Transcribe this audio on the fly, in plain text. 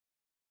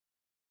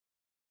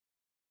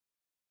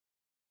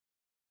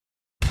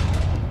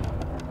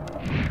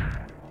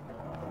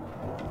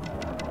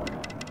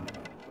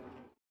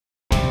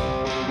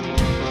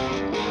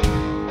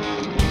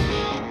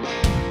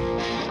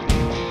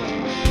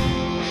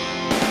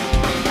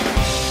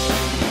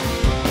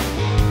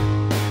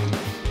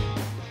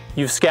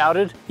You've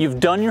scouted,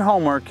 you've done your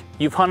homework,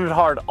 you've hunted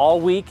hard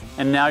all week,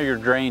 and now you're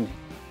drained.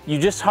 You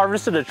just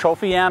harvested a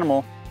trophy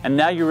animal, and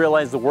now you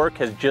realize the work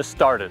has just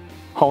started.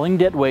 Hauling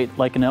dead weight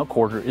like an elk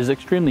quarter is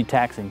extremely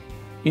taxing.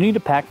 You need a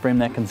pack frame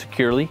that can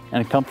securely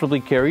and comfortably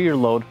carry your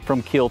load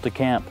from kill to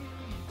camp.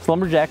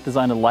 Slumberjack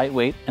designed a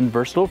lightweight and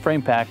versatile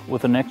frame pack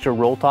with an extra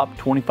roll top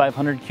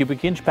 2500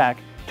 cubic inch pack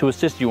to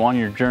assist you on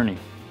your journey.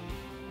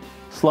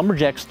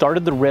 Slumberjack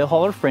started the rail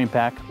hauler frame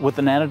pack with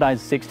an anodized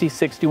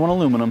 6061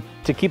 aluminum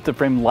to keep the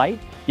frame light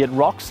yet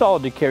rock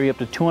solid to carry up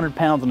to 200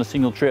 pounds on a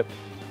single trip.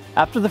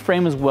 After the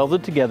frame is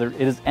welded together,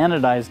 it is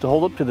anodized to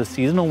hold up to the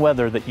seasonal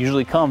weather that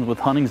usually comes with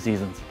hunting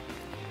seasons.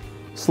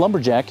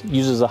 Slumberjack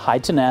uses a high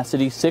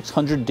tenacity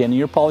 600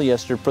 denier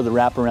polyester for the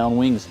wraparound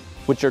wings,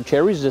 which are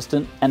tear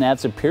resistant and add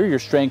superior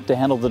strength to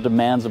handle the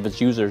demands of its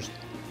users.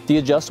 The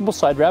adjustable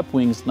side wrap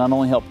wings not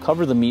only help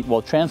cover the meat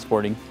while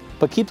transporting,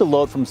 but keep the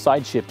load from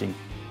side shifting.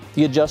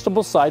 The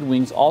adjustable side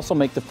wings also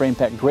make the frame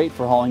pack great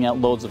for hauling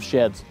out loads of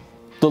sheds.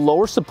 The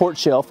lower support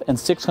shelf and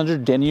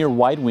 600 denier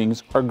wide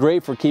wings are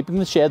great for keeping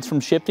the sheds from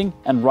shifting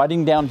and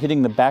riding down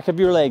hitting the back of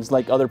your legs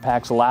like other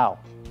packs allow.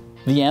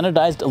 The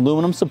anodized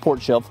aluminum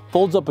support shelf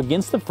folds up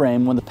against the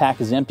frame when the pack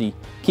is empty,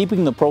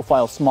 keeping the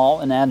profile small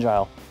and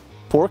agile.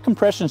 4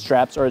 compression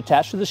straps are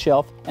attached to the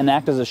shelf and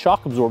act as a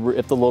shock absorber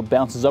if the load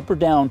bounces up or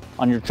down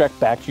on your trek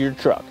back to your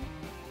truck.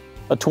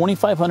 A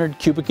 2500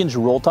 cubic inch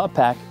roll top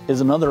pack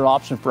is another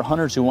option for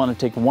hunters who want to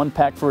take one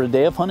pack for a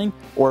day of hunting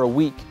or a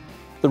week.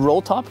 The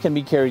roll top can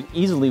be carried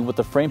easily with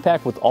the frame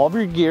pack with all of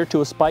your gear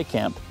to a spike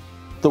camp.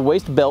 The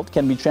waist belt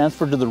can be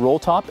transferred to the roll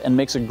top and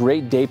makes a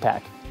great day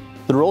pack.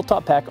 The roll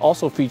top pack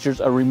also features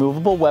a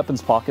removable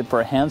weapons pocket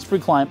for a hands-free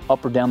climb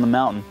up or down the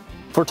mountain.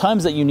 For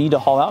times that you need to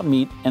haul out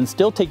meat and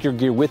still take your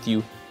gear with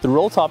you, the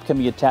roll top can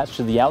be attached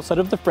to the outside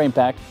of the frame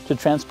pack to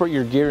transport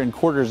your gear and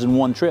quarters in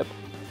one trip.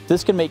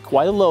 This can make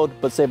quite a load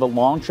but save a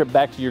long trip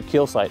back to your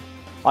kill site.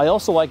 I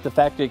also like the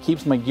fact that it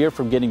keeps my gear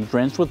from getting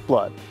drenched with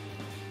blood.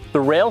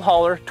 The Rail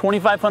Hauler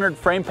 2500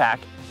 frame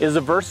pack is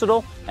a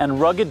versatile and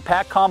rugged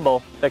pack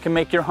combo that can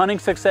make your hunting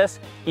success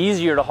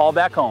easier to haul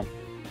back home.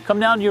 Come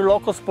down to your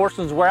local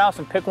Sportsman's Warehouse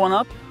and pick one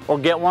up, or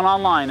get one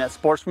online at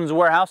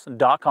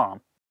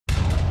sportsmanswarehouse.com.